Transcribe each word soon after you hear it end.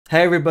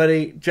Hey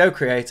everybody, Joe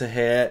Creator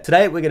here.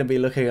 Today we're going to be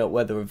looking at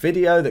whether a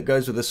video that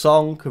goes with a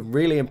song could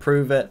really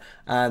improve it,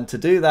 and to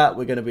do that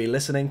we're going to be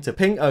listening to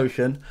Pink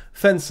Ocean,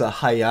 粉色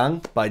海洋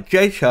by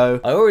Jay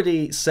Chou. I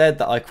already said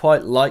that I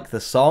quite like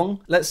the song.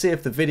 Let's see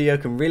if the video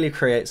can really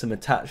create some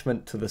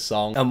attachment to the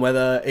song and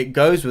whether it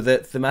goes with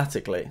it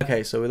thematically.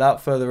 Okay, so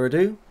without further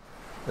ado,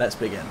 let's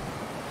begin.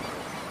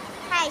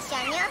 Hi, 小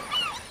妞，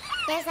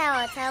要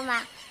上我车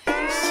吗？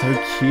 So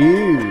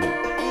cute.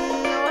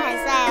 我很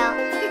帅哦。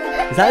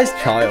 Is that his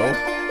child?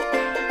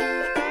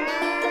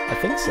 I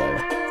think so.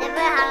 准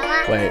备好了吗？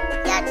 Wait.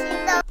 要启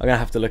动。 I'm gonna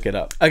have to look it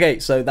up. Okay,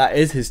 so that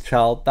is his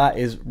child. That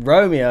is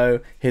Romeo,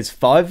 his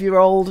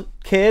 5-year-old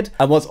kid.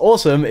 And what's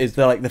awesome is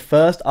that the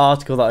first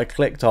article that I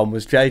clicked on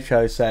was Jay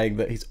Chou saying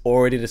that he's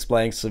already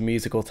displaying some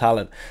musical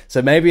talent.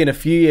 So maybe in a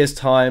few years'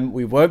 time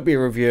we won't be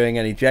reviewing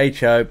any Jay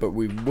Chou, but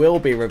we will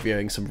be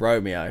reviewing some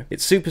Romeo.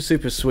 It's super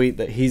sweet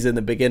that he's in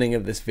the beginning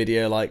of this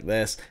video like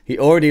this. He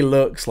already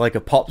looks like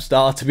a pop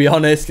star, to be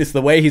honest. It's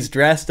the way he's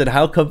dressed and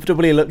how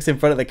comfortable he looks in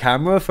front of the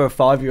camera for a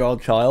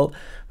 5-year-old child.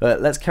 But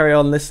let's carry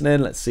on listening.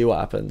 Let's see what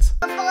happens.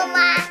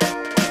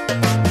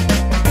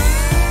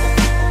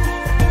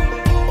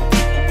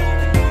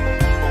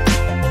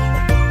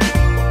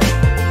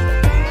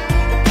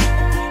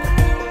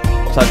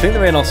 So I think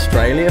they're in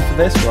Australia for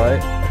this, right?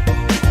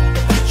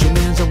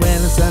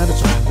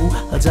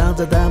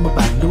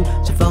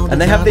 And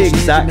they have the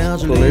exact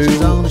blue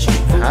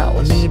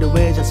house,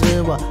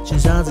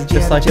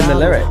 just like in the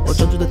lyrics.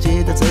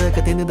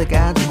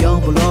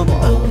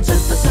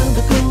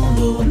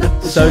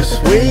 So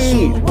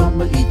sweet!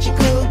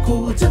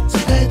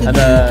 And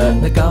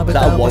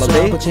that a wallaby?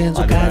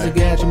 I don't know.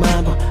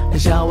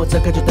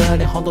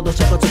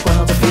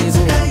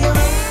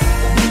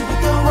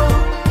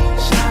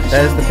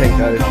 There's the Pink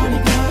Ocean.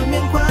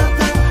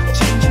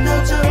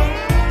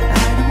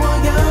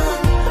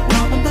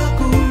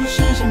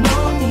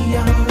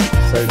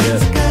 So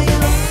good.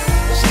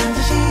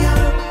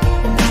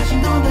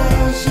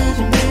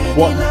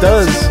 What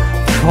does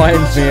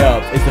wind me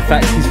up is the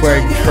fact he's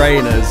wearing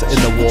trainers in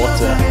the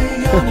water.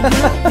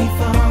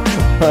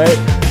 Right?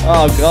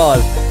 Oh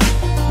god.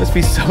 Must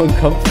be so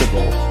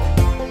uncomfortable.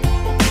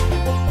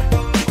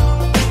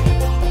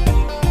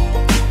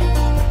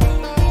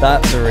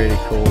 That's a really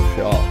cool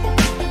shot.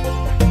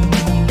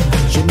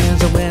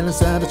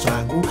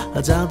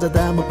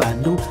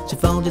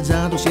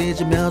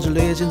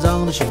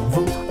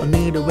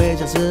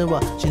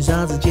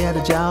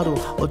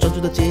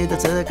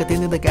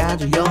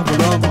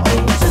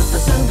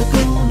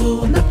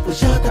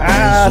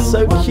 Ah,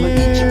 so cute!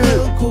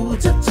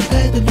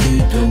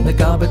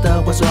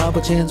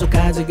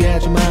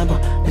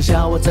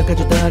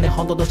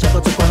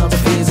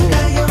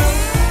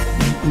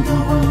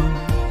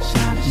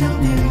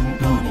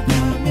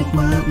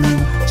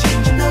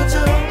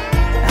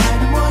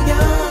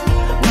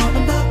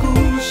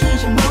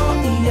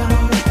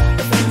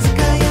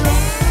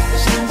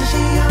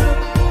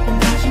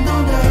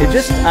 It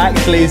just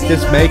actually is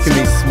just making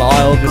me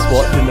smile just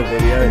watching the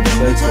video.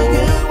 It's so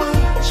cool.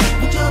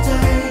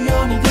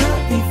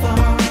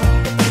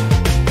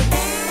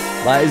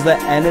 Like, is there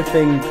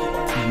anything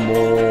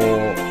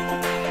more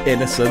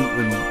innocent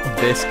than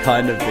this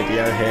kind of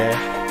video here?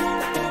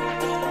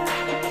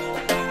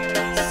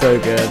 So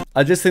good.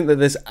 I just think that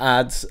this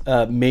adds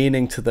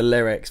meaning to the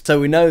lyrics. So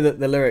we know that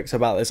the lyrics are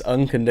about this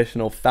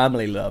unconditional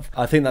family love.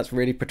 I think that's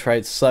really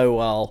portrayed so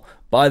well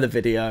by the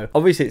video.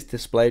 Obviously it's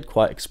displayed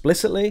quite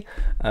explicitly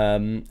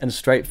and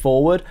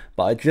straightforward,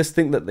 but I just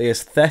think that the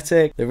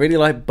aesthetic, the really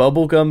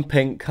bubblegum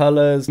pink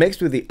colors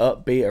mixed with the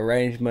upbeat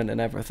arrangement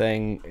and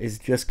everything is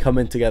just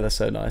coming together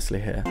so nicely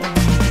here.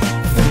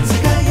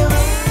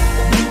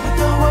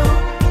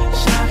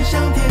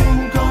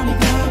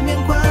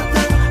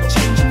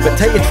 But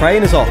take your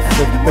trainers off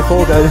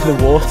before going in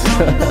the water.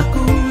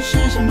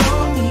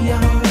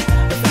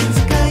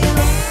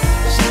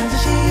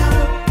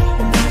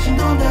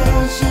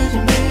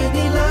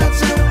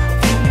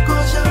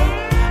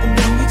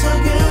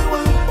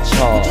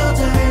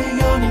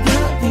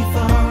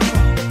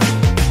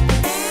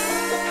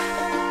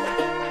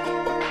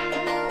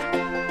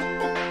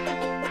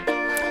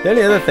 The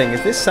only other thing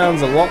is this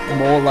sounds a lot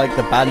more like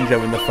the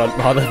banjo in the front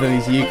rather than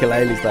these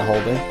ukuleles they're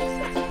holding.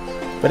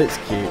 But it's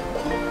cute.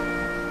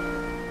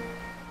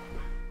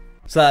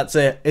 So that's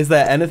it. Is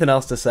there anything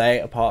else to say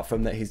apart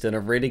from that he's done a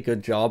really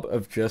good job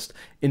of just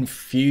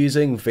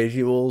infusing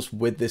visuals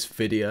with this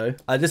video?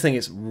 I just think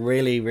it's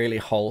really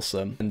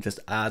wholesome and just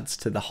adds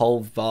to the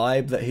whole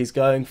vibe that he's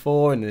going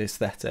for and the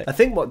aesthetic. I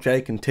think what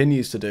Jay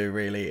continues to do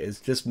really is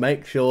just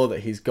make sure that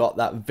he's got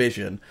that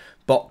vision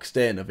boxed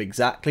in of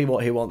exactly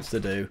what he wants to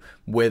do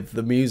with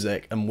the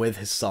music and with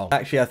his song.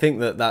 Actually, I think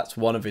that that's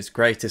one of his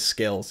greatest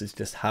skills, is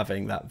just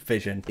having that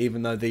vision.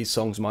 Even though these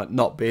songs might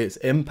not be as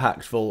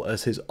impactful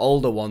as his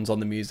older ones on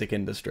the music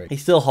industry, he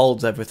still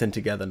holds everything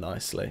together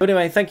nicely. But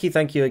anyway, thank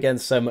you again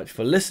so much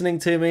for listening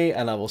to me,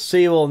 and I will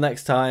see you all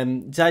next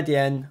time. 再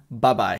见, bye bye.